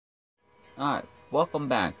Alright, welcome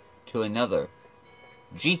back to another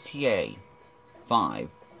GTA 5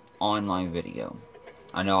 online video.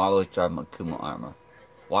 I know I always drive my Kuma armor.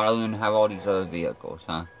 Why do I even have all these other vehicles,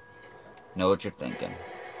 huh? Know what you're thinking.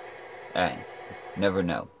 Hey, never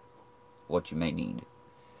know what you may need.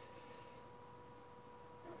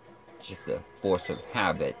 Just the force of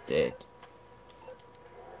habit that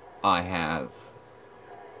I have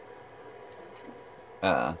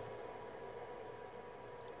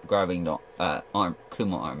grabbing the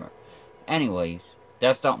Kuma armor. Anyways,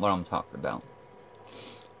 that's not what I'm talking about.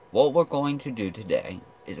 What we're going to do today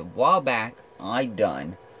is, a while back I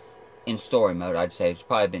done in story mode, I'd say it's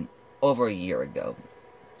probably been over a year ago,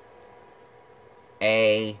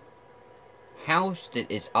 a house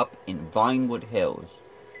that is up in Vinewood Hills,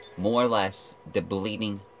 more or less the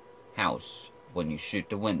bleeding house when you shoot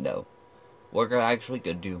the window. We're actually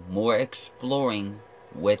going to do more exploring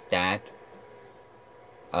with that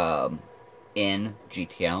in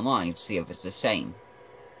GTA Online, see if it's the same.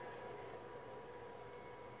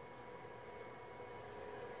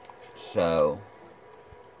 So,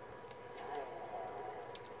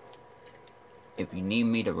 if you need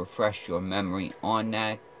me to refresh your memory on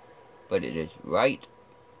that, but it is right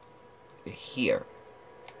here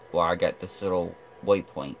where I got this little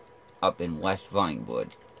waypoint up in West Vinewood.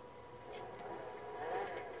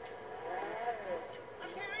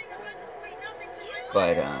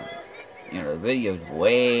 But, you know, the video's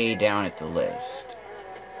way down at the list.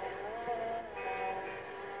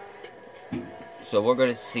 So we're going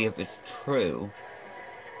to see if it's true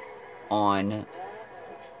on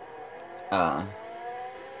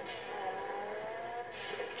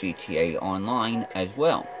GTA Online as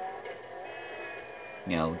well.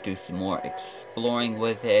 You know, do some more exploring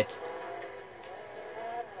with it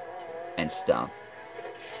and stuff.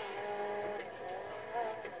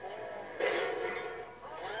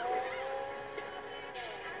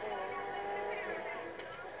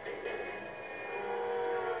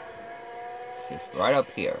 Just right up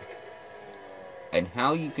here. And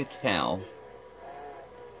how you could tell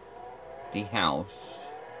the house.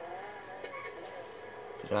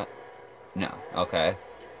 Did I? No. Okay.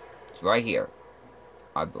 It's right here,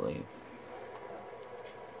 I believe.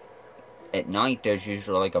 At night, there's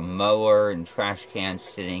usually like a mower and trash cans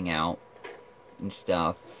sitting out and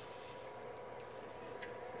stuff.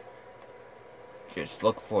 Just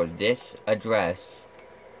look for this address.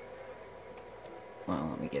 Well,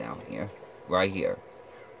 let me get out here. Right here.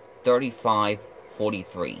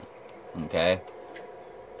 3543. Okay?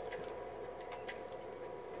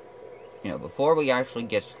 You know, before we actually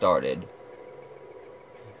get started,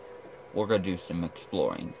 we're going to do some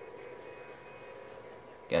exploring.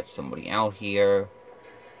 Get somebody out here.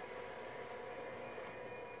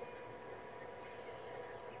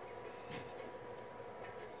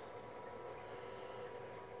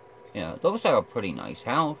 You know, it looks like a pretty nice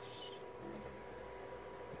house.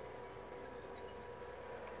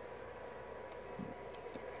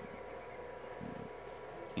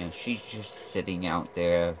 You know, she's just sitting out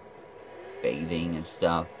there, bathing and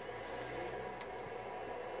stuff.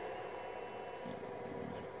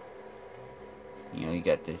 You know, you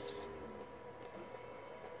got this.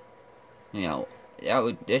 You know,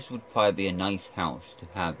 this would probably be a nice house to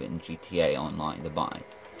have in GTA Online to buy.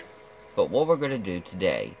 But what we're going to do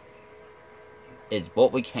today is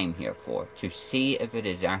what we came here for, to see if it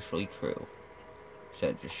is actually true.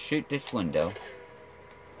 So just shoot this window.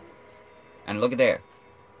 And look at there.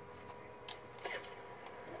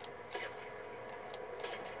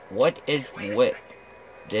 What is with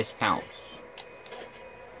this house?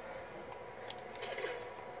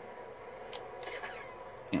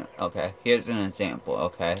 Yeah, okay, here's an example,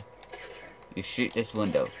 okay? You shoot this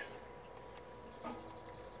window.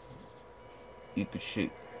 You could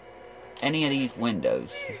shoot any of these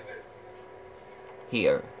windows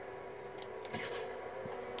here.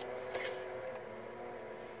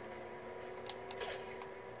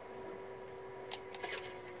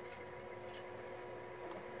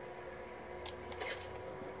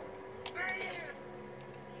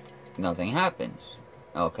 Nothing happens.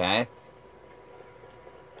 Okay.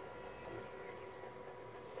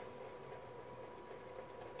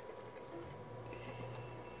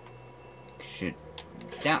 Shoot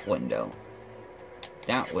that window.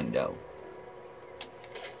 That window.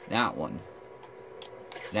 That one.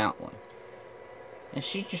 That one. And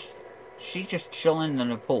she's just chilling in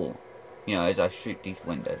the pool. You know, as I shoot these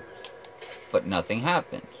windows. But nothing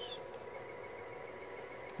happens.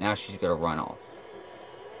 Now she's gonna run off.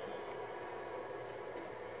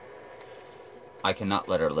 I cannot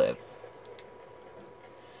let her live.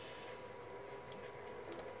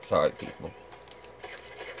 Sorry, people.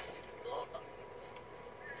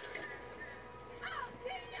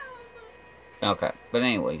 Okay, but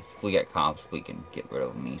anyways, we get cops, we can get rid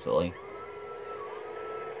of them easily.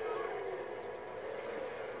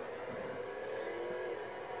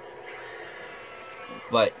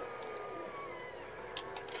 But,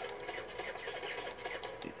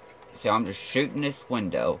 see, I'm just shooting this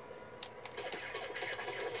window.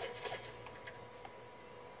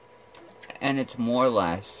 And it's more or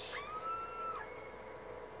less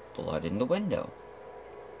blood in the window.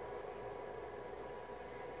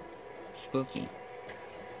 Spooky.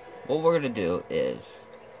 What we're going to do is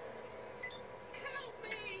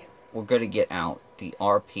we're going to get out the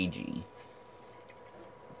RPG.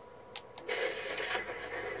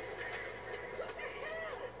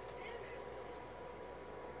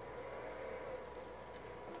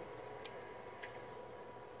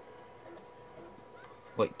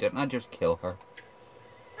 Wait, didn't I just kill her?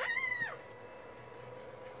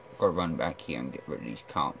 I'm gonna run back here and get rid of these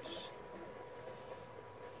cops.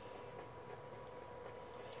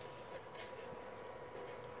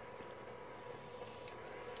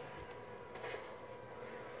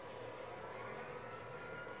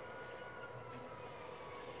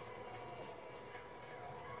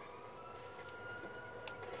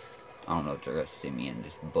 I don't know if they're gonna see me in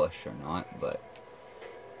this bush or not, but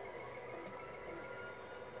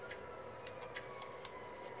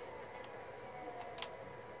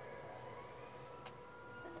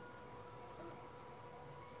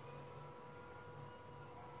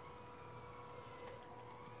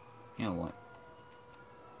you know what?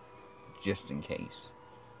 Just in case.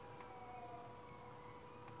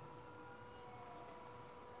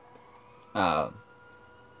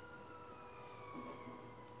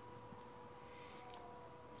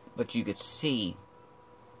 But you could see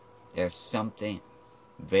there's something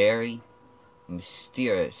very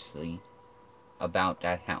mysteriously about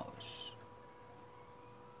that house.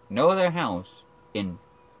 No other house in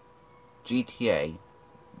GTA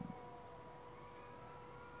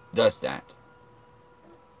does that.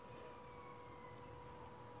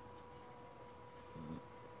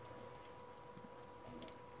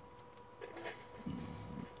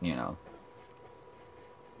 You know.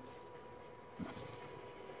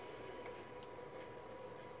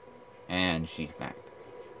 And she's back.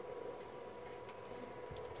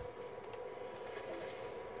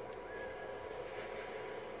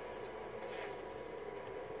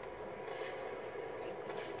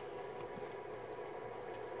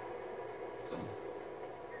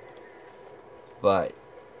 But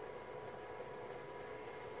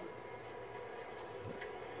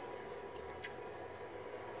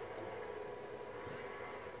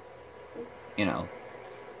you know,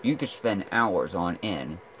 you could spend hours on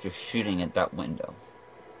end just shooting at that window.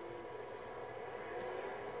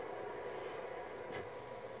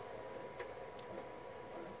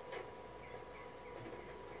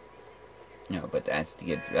 You know, but that's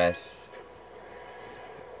the address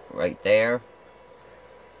right there.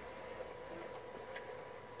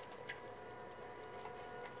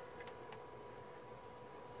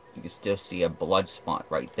 You can still see a blood spot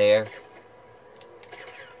right there.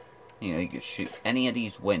 You know, you can shoot any of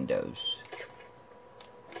these windows.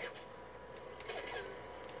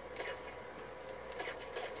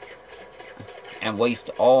 And waste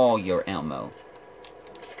all your ammo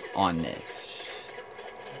on this.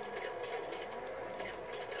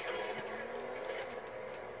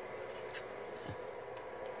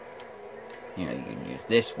 You know, you can use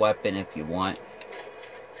this weapon if you want.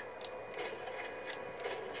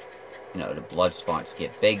 You know, the blood spots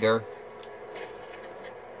get bigger.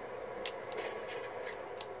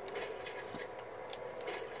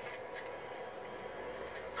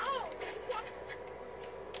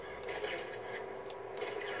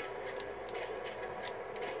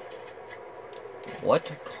 What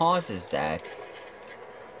causes that?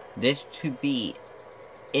 This to be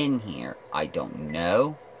in here, I don't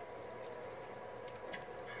know.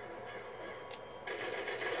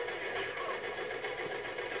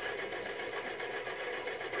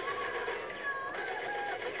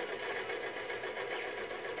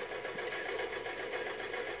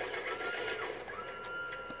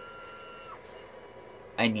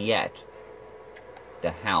 And yet,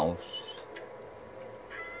 the house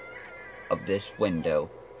of this window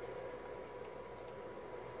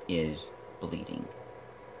is bleeding.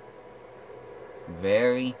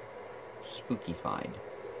 Very spookified,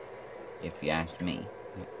 if you ask me.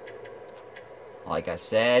 Like I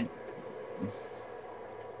said,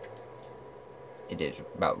 it is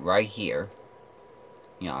about right here.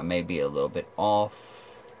 You know, I may be a little bit off,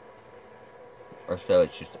 or so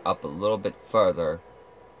it's just up a little bit further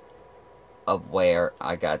of where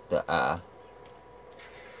I got the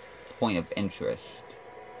point of interest.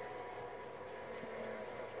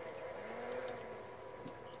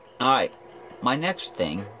 Alright, my next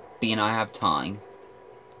thing, being I have time.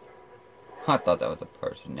 I thought that was a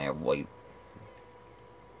person there. Wait.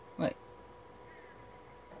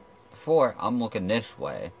 Before, I'm looking this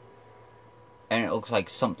way. And it looks like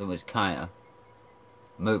something was kind of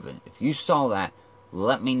moving. If you saw that,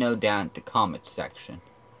 let me know down at the comments section.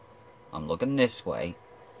 I'm looking this way.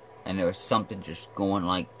 And there was something just going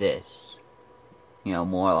like this. You know,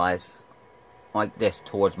 more or less like this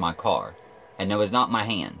towards my car. And it was not my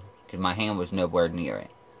hand. Because my hand was nowhere near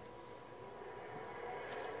it.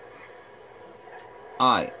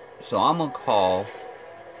 Alright, so I'm going to call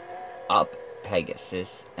up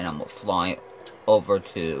Pegasus. And I'm going to fly over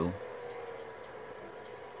to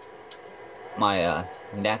my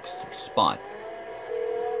next spot.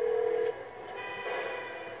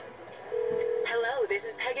 Hello, this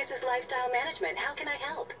is Pegasus Lifestyle Management. How can I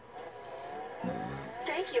help?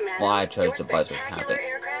 Thank you, madam. Well, I chose Your the buzzer spectacular habit.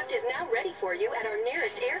 aircraft is now ready for you at our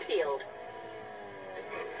nearest airfield.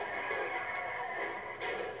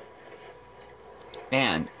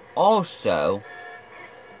 And also,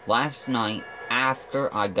 last night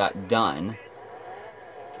after I got done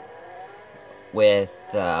with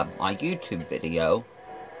my YouTube video,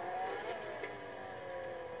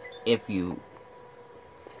 if you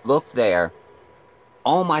look there,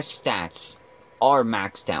 all my stats are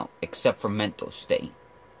maxed out except for mental state.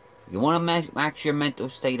 If you want to max your mental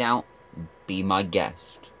state out, be my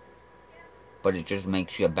guest. But it just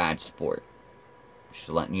makes you a bad sport. Just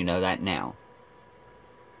letting you know that now.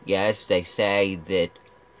 Yes, they say that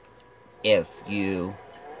if you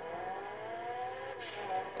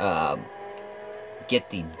get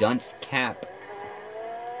the dunce cap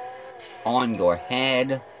on your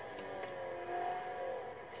head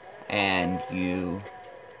and you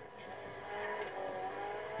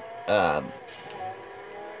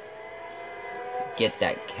get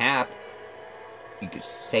that cap, you could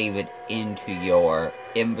save it into your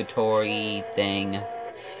inventory thing.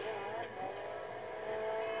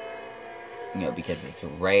 You know, because it's a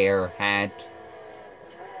rare hat.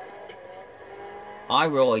 I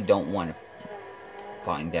really don't want to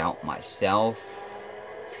find out myself.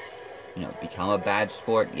 You know, become a bad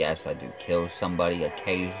sport. Yes, I do kill somebody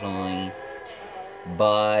occasionally.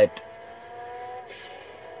 But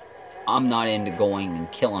I'm not into going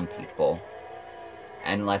and killing people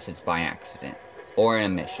unless it's by accident or in a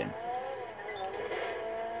mission.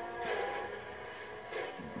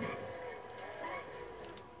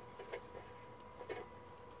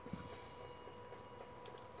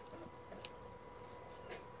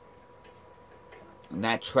 And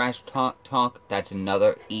that trash talk, that's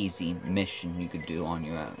another easy mission you could do on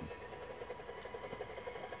your own.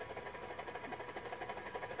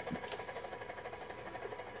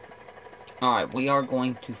 Alright, we are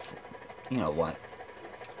going to, you know what?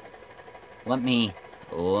 Let me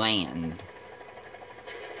land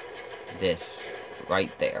this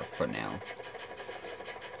right there for now.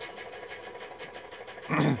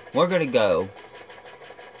 We're gonna go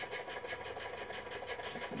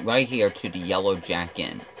right here to the Yellow Jack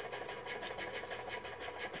Inn.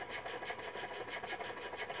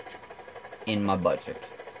 In my budget.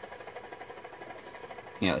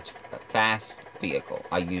 You know, it's a fast vehicle.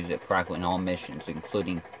 I use it practically in all missions,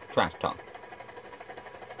 including trash talk.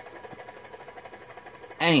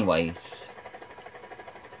 Anyways,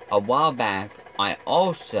 a while back, I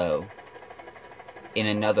also, in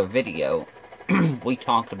another video, we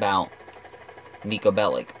talked about Nico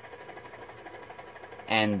Bellic.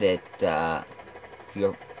 And that, if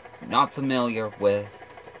you're not familiar with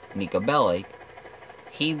Nico Bellic,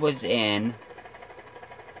 he was in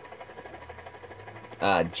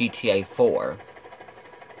GTA 4.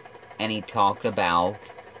 And he talked about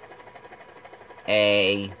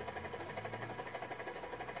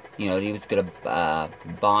you know, he was gonna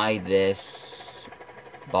buy this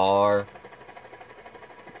bar,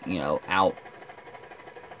 you know, out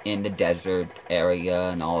in the desert area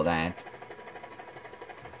and all that.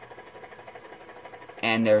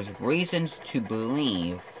 And there's reasons to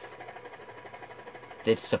believe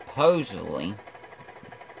that supposedly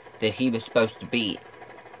that he was supposed to be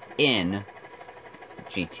in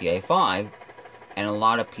GTA 5, and a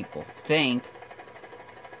lot of people think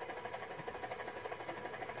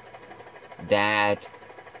that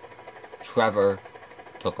Trevor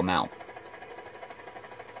took him out.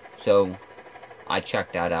 So I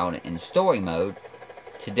checked that out in story mode.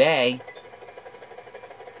 Today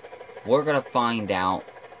we're gonna find out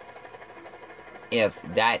if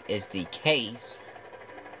that is the case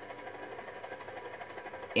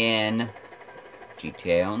in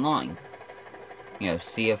GTA Online. You know,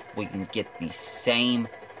 see if we can get the same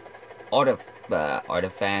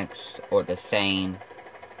artifacts or the same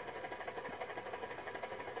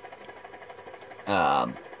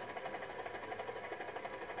Um,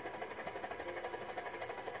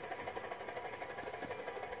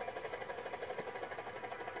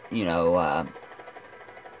 you know,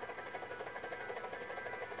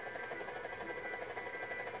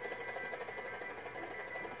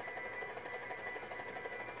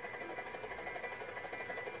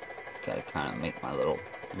 gotta kind of make my little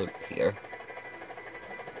loop here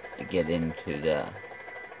to get into the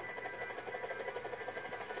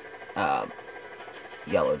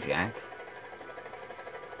Yellow Jack.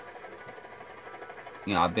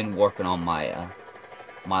 You know, I've been working on my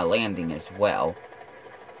my landing as well.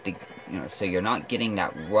 To, you know, so you're not getting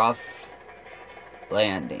that rough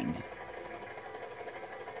landing.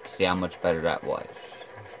 See how much better that was.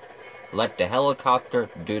 Let the helicopter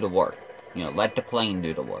do the work. You know, let the plane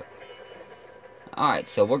do the work. Alright,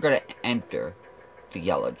 so we're gonna enter the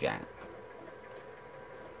Yellow Jack.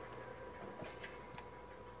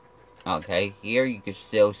 Okay, here you can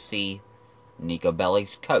still see Nico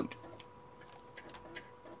Bellic's coat.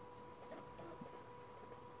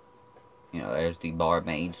 You know, there's the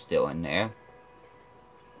barmaid still in there.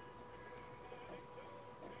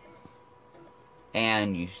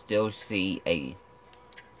 And you still see a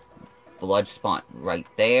blood spot right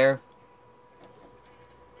there.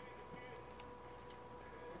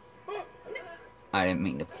 I didn't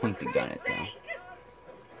mean to point the gun at them.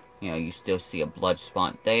 You know, you still see a blood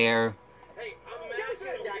spot there. Hey, don't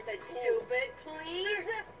do nothing stupid, please.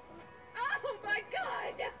 Oh my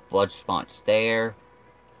God! Blood spots there.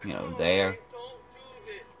 You know, there. Don't do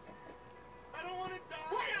this. I don't want to die.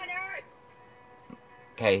 What on earth?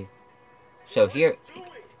 Okay. So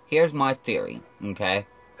here's my theory, okay?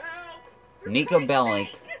 Help! Nico Bellic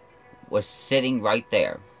was sitting right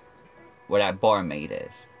there, where that barmaid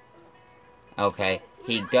is. Okay,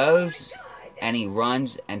 he goes and he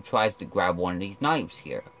runs and tries to grab one of these knives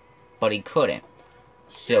here, but he couldn't.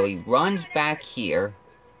 So he runs back here.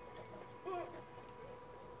 You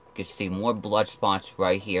can see more blood spots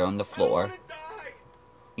right here on the floor. I don't want to die.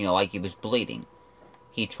 You know, like he was bleeding.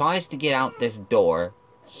 He tries to get out this door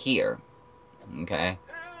here. Okay?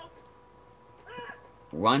 Help!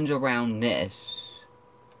 Runs around this.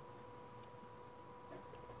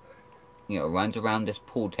 You know, runs around this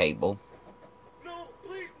pool table. No,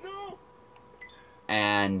 please, no.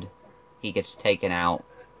 And he gets taken out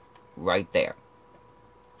right there.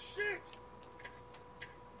 Shit.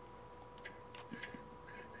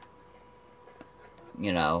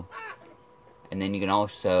 You know. And then you can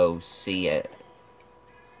also see it.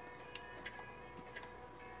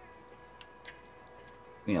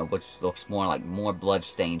 You know, which looks more like more blood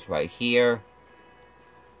stains right here.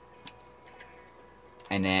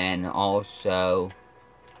 And then also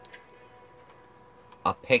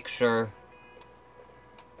a picture.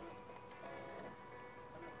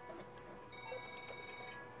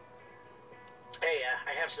 Hey,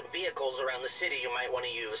 I have some vehicles around the city you might want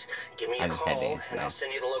to use. Give me I a just had to call, answer and that. I'll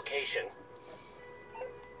send you the location.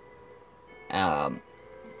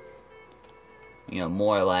 You know,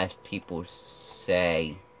 more or less people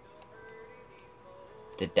say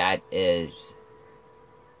that that is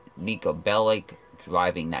Nico Bellic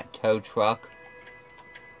driving that tow truck.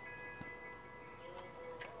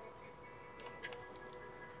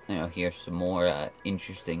 You know, here's some more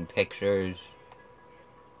interesting pictures.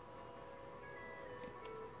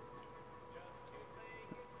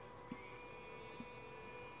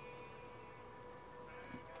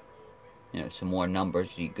 You know, some more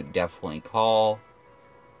numbers you could definitely call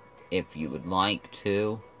if you would like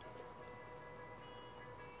to.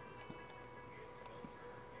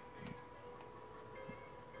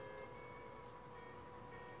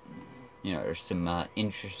 You know, there's some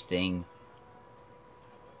interesting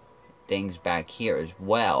things back here as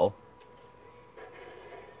well.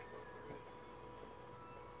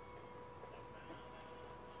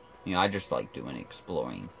 You know, I just like doing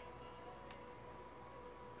exploring.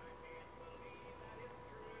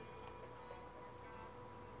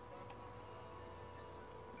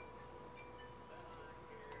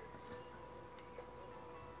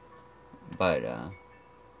 But,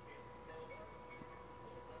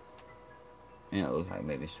 you know, it looks like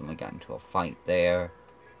maybe someone got into a fight there.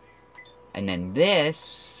 And then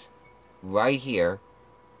this, right here,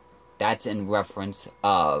 that's in reference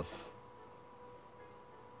of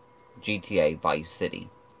GTA Vice City.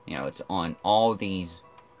 You know, it's on all these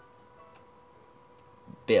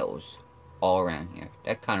bills all around here.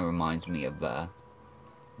 That kind of reminds me of,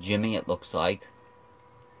 Jimmy, it looks like.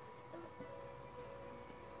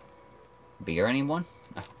 Beer, anyone?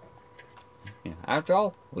 You know, after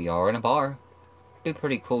all, we are in a bar. It'd be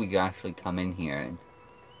pretty cool you actually come in here and,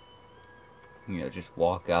 you know, just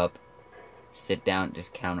walk up sit down at this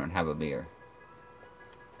counter and have a beer.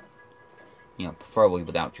 You know, preferably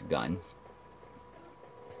without your gun.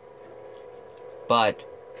 But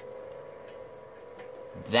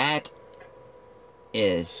that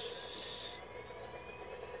is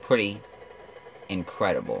pretty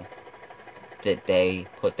incredible that they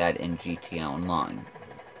put that in GTA Online.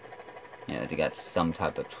 You know, they got some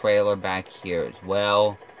type of trailer back here as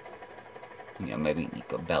well. You know, maybe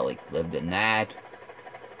Nico Bellic lived in that.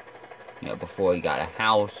 You know, before he got a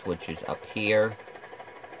house, which is up here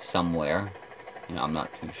somewhere. You know, I'm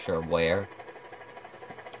not too sure where.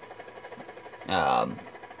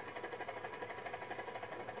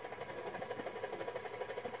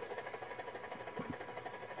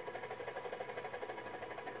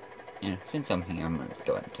 You know, since I'm here, I'm going to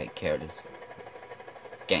go ahead and take care of this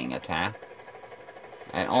gang attack.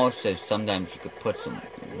 And also, sometimes you could put some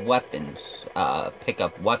weapons, pick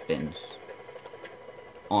up weapons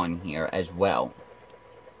on here as well.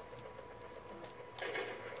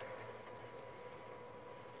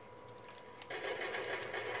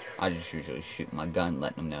 I just usually shoot my gun,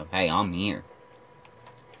 letting them know, hey, I'm here.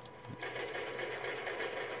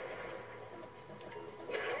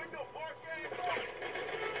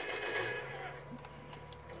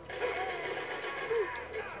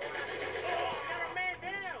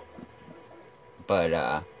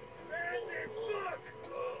 But,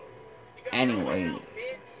 anyway,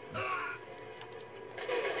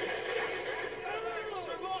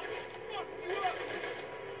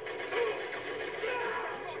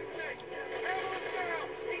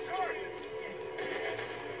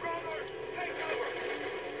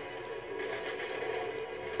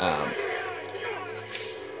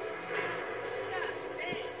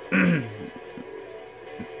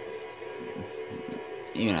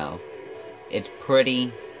 you know, it's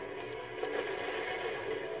pretty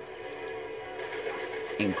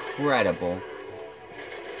incredible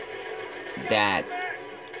that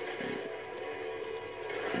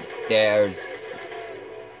there's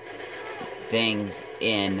things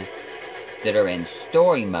that are in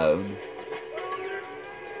story mode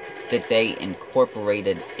that they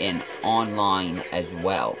incorporated in online as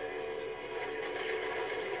well.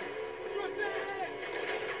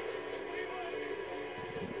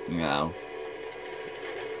 You know,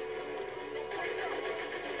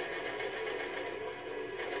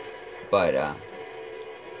 but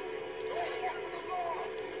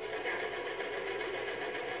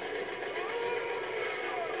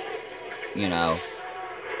you know,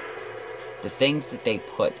 the things that they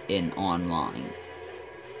put in online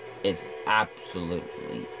is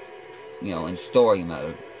absolutely, you know, in story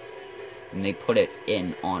mode, and they put it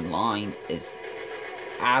in online is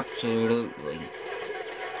absolutely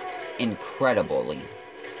incredibly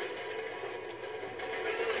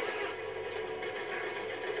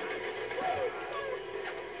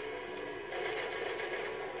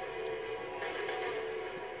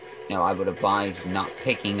now I would advise not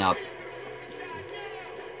picking up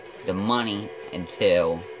the money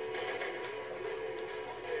until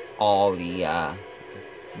all the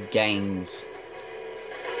gangs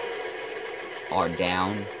are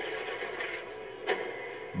down.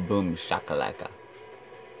 Boom shakalaka.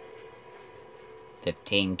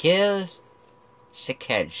 15 kills, 6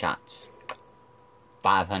 headshots,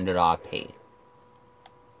 500 RP.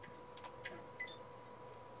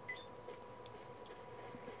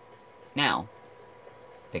 Now,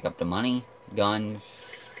 pick up the money, guns.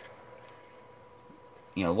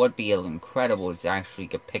 You know, what'd be incredible is actually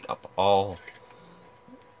could pick up all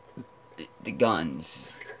the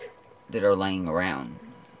guns that are laying around.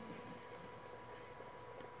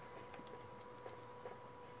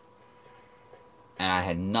 And I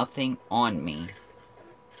had nothing on me.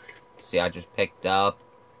 See, I just picked up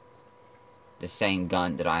the same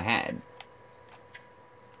gun that I had.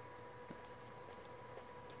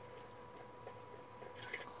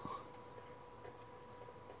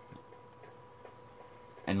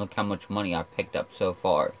 And look how much money I picked up so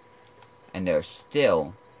far. And there's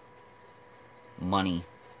still money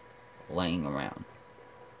laying around.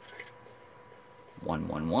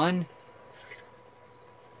 111.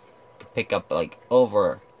 Could pick up like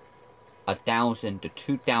over $1,000 to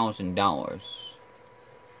 $2,000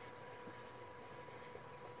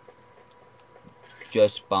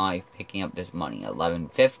 just by picking up this money.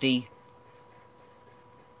 1150.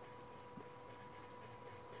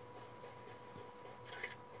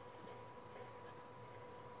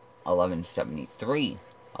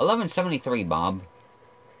 $11.73, Bob.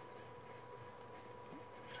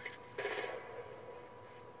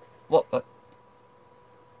 What?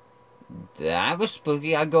 That was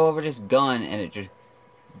spooky. I go over this gun and it just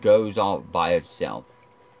goes all by itself.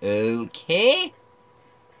 Okay.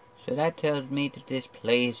 So that tells me that this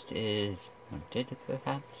place is haunted,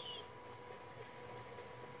 perhaps?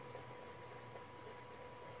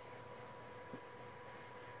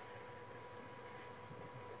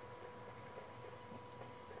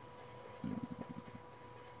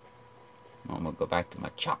 I'm gonna go back to my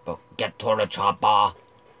chopper. Get to the chopper!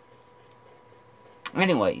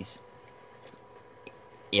 Anyways,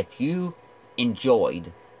 if you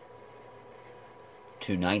enjoyed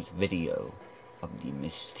tonight's video of the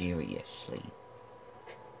mysteriously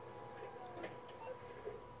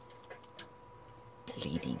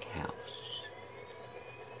bleeding house,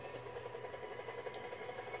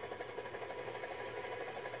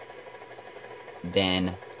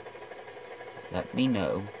 then let me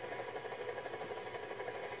know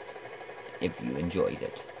if you enjoyed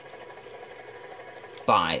it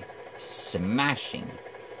by smashing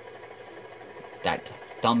that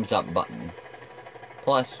thumbs up button,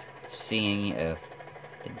 plus seeing if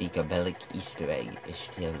the Decabellic Easter egg is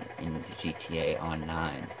still in the GTA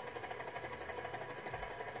Online.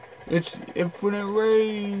 It's Infinite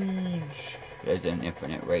Rage! There's an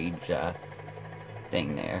Infinite Rage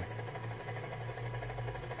thing there.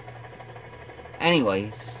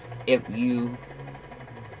 Anyways, if you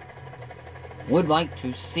would like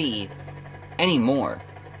to see any more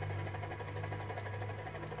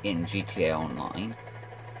in GTA Online,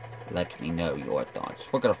 let me know your thoughts.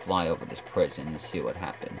 We're gonna fly over this prison and see what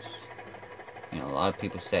happens. You know, a lot of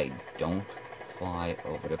people say, don't fly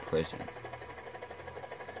over the prison.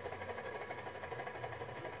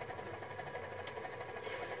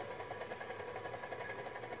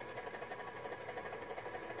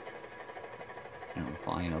 You know,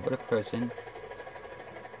 flying over the prison,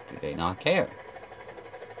 do they not care?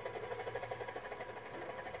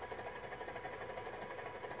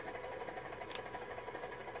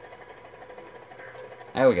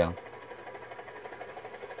 There we go.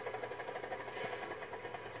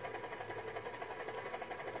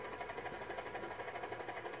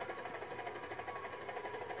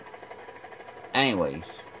 Anyways,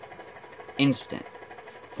 instant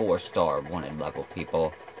 4-star wanted level,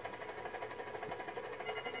 people.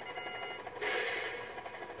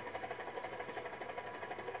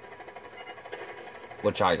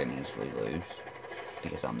 Which I can easily lose,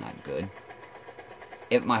 because I'm that good.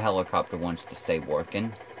 If my helicopter wants to stay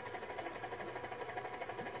working,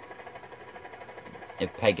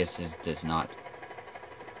 if Pegasus does not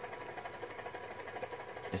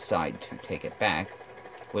decide to take it back,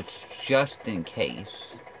 which just in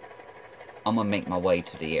case, I'm gonna make my way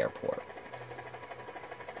to the airport.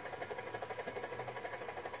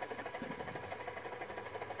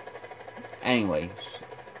 Anyways,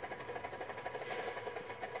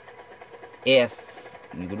 if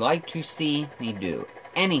you would like to see me do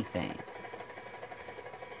anything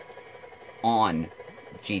on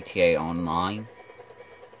GTA Online,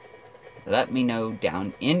 let me know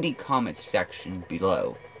down in the comments section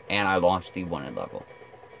below. And I lost the wanted level.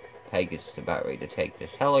 Pegasus is about ready to take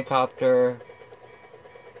this helicopter.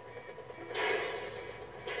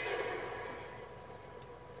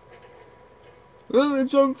 Oh,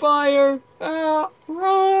 it's on fire! Ah,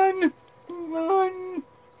 run! Run!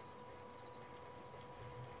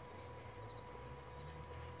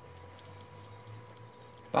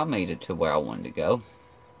 I made it to where I wanted to go.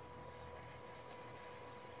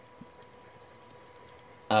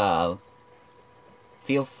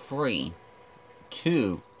 Feel free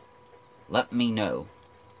to let me know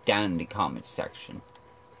down in the comments section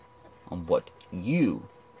on what you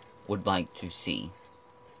would like to see.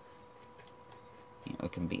 You know,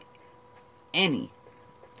 it can be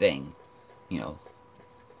anything, you know.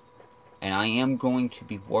 And I am going to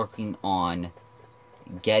be working on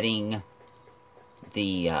getting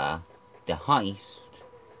the heist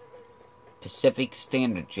Pacific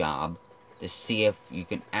Standard job to see if you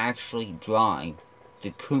can actually drive the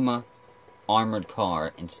Kuma armored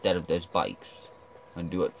car instead of those bikes. I'm gonna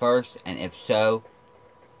do it first, and if so,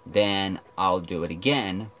 then I'll do it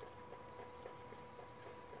again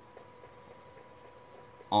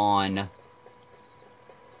on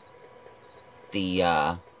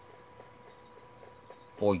the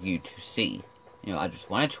for you to see. You know, I just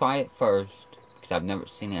want to try it first because I've never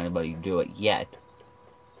seen anybody do it yet.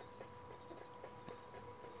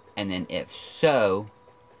 And then if so,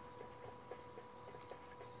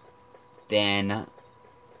 then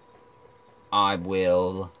I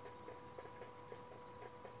will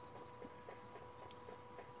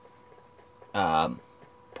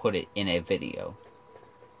put it in a video.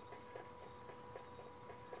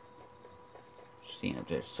 Seeing if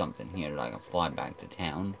there's something here that I can fly back to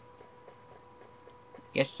town.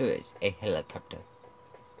 Yes, there is. A helicopter.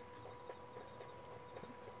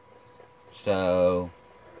 So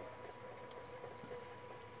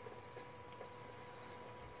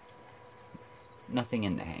nothing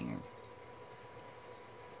in the hangar.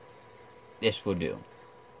 This will do.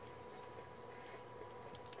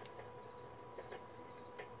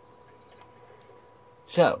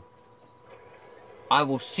 So, I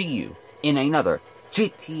will see you in another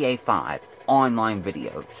GTA 5 online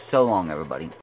video. So long, everybody.